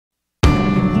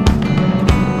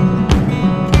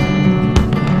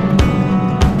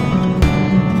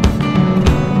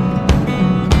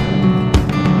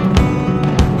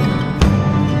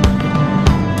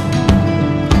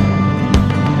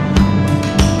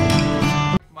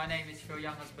My name is Phil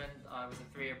Younghusband. I was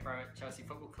a 3-year pro at Chelsea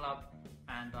Football Club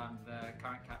and I'm the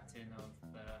current captain of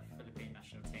the Philippine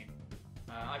national team.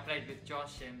 I played with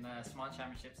Josh in the Smart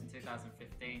Championships in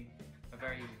 2015. A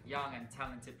very young and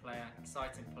talented player,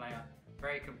 exciting player,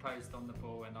 very composed on the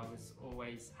ball, and I was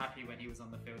always happy when he was on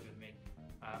the field with me.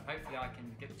 Hopefully I can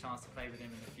get the chance to play with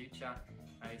him in the future.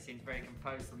 He seems very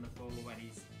composed on the ball and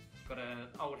he's got an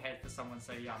old head for someone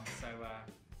so young. So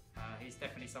he's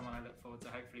definitely someone I look forward to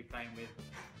hopefully playing with,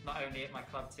 not only at my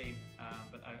club team,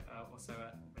 but also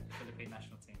with the Philippine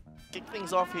national team. Kick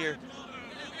things off here.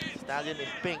 Stallion in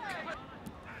pink.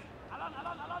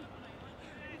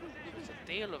 It's a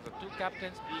tale of the two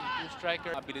captains being two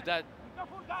striker abilidad.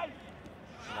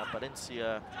 Wala pa rin si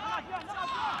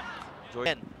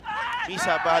Jordan.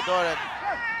 Misa Bahadoran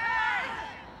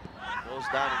goes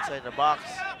down inside the box.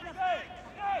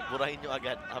 Burahin nyo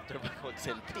agad after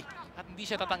mag-selfie. At hindi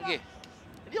siya tatanggi.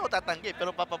 Hindi ako tatanggi,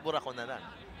 pero papabura ko na lang.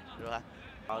 Diba?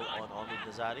 Foul on Omid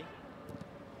Nazari.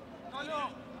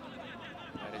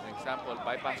 That is an example,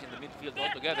 bypassing the midfield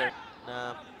altogether.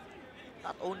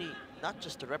 Not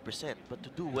just to represent, but to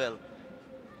do well.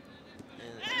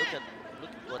 And look at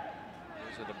what.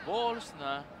 So the balls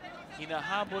na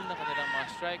hinahabol na kanilang mga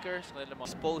strikers, kanilang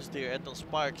mga exposed here at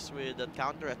Sparks with that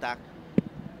counter-attack.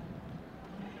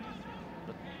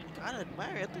 But I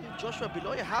admire Joshua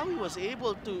Biloya, how he was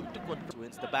able to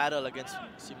wins the battle against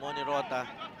Simone Rota.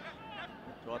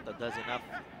 Rota does enough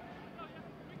to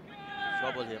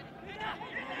trouble him.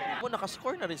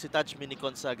 Nakascore na rin si Taj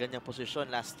Minicon sa ganyang posisyon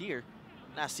last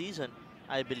season,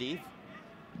 I believe.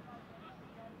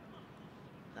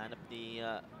 Nanap ni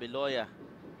Biloya.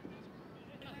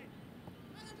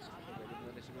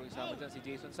 siguro isama dyan si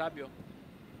Jason Sabio.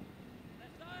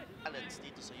 Talents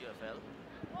dito sa UFL.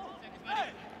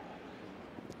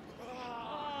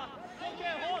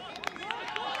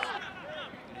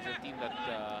 It's a team that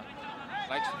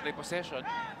likes to play possession.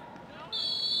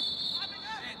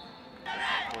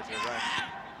 For the run.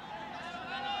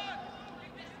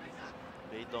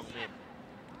 Beidong Min.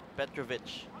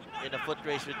 Petrovic in a foot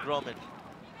race with Grommen.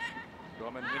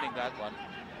 Grommen winning that one.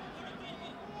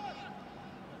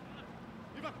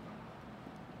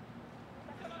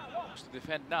 To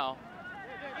defend now.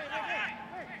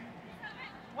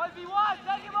 1v1,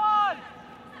 take him on!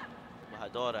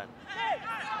 Bahadoran.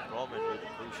 Grommen with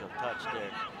a crucial touch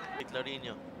there.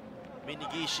 Clarino.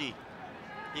 Minigishi.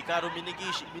 Hikaru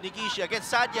Minigishi. Minigishi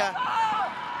against Sadia.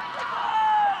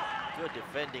 Good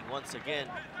defending once again.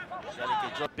 Galing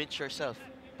kay John. Pinch yourself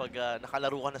pag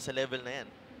nakalaro ka na sa level na yan.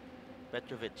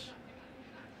 Petrovic.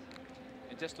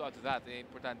 And just to add to that,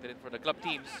 importante rin for the club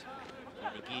teams.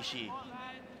 Minigishi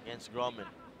against Grommen.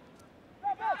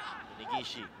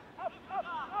 Minigishi.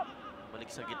 Balik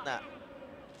sa gitna.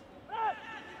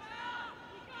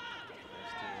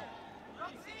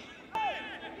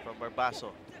 From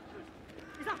Barbaso.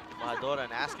 Bahadoran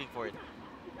asking for it.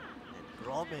 And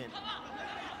Grommen.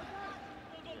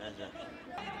 And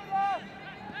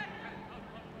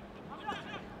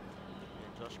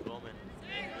Josh Grommen.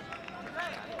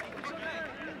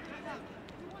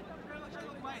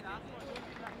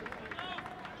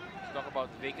 Talk about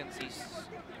vacancies.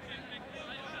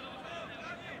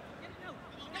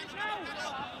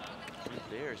 Three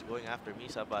players going after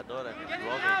Misa Bahadoran and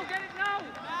Grommen.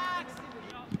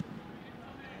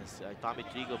 As Tommy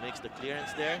Trigo makes the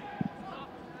clearance there.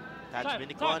 Taj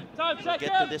Minicon will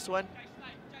get to this one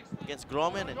against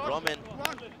Grommen, and Grommen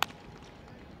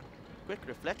quick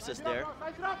reflexes there.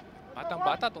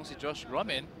 Batang-bata tong si Josh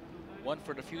Grommen. One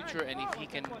for the future, and if he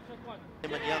can...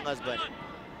 Him and Younghusband.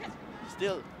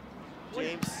 Still,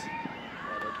 James,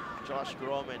 Josh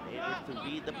Grommen able to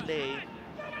read the play.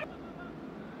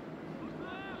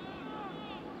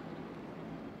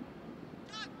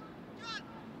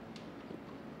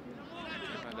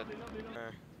 One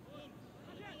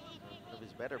of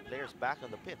his better players back on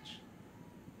the pitch.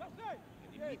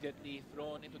 Immediately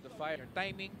thrown into the fire.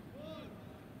 Timing.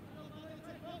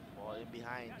 Ball in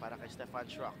behind para kay Stefan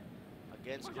Schrock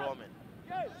against Grommen.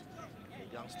 The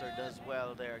youngster does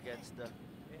well there against the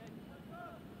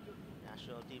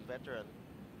national team veteran.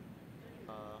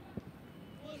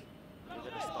 We're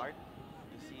gonna start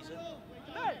this season.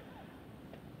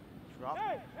 Schrock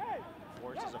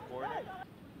forces a corner.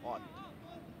 On.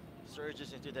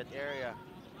 Surges into that area.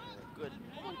 Good.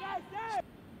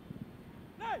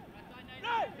 And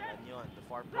yun, the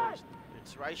far post.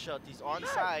 It's Reichelt. He's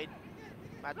onside.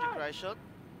 Patrick Reichelt.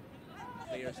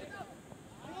 Players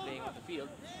playing on the field.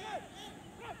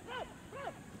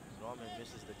 Grommen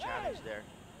misses the challenge there.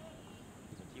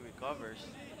 But he recovers.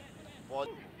 Ball.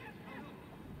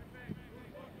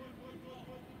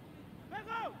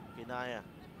 Kinaya.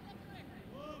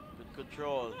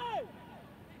 control.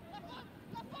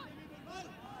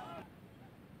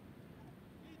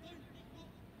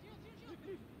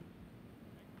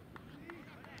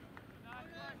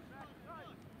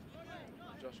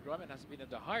 Josh Grommen has been at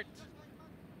the heart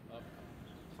of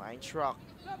Finds Rock.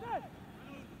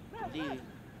 Hindi.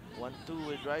 1-2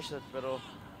 with Reichert, pero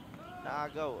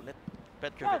nakagaw.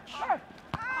 Petrovic.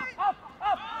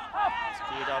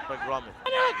 Cleared out by Grommen.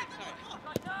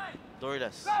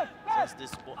 Dorlas sends this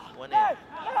one in.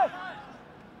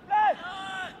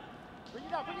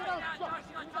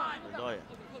 Loya.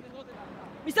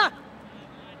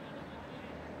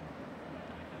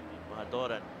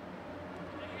 Mahadoran.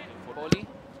 Poli.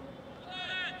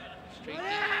 Straight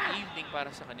evening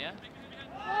para sa kanya.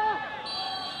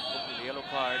 Book with a yellow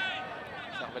card.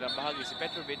 Sa kabilang bahagi si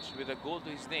Petrovic with a goal to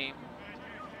his name.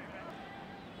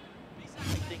 I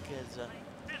think has done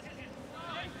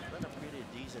a pretty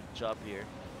decent job here,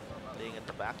 playing at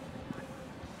the back.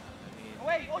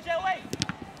 Away, OJ, away!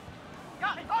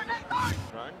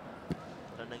 Run.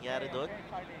 Ano nangyari doon?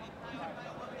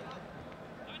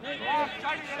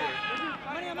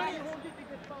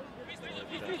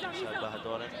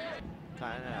 Salvadoran.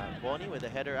 Bonnie with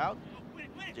a header out.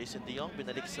 Jason De Jong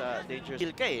binalik sa dangerous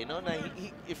kill kay, no? Na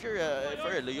if you're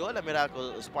a Loyola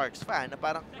Miracle Sparks fan, na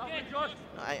parang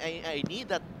I need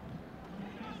that.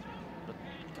 But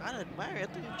kind of admire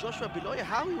ito yung Joshua Biloya,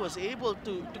 how he was able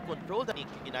to control that.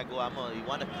 Ginagawa mo, you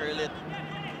want to curl it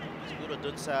siguro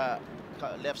dun sa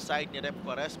left side ni Rep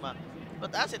Quaresma.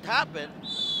 But as it happened,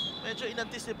 medyo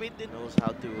in-anticipate din. Knows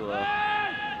how to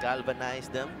galvanize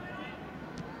them.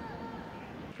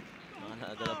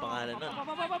 Dala pangalan nun.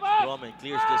 Grommen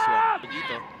clears this one.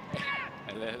 Dito.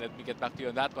 Let me get back to you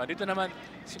on that one. Dito naman,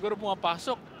 siguro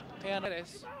pumapasok. Kaya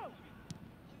Neres.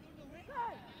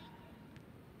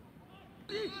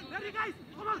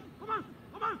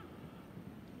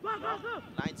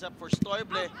 Lines up for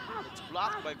Stoible. It's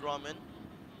blocked by Grommen.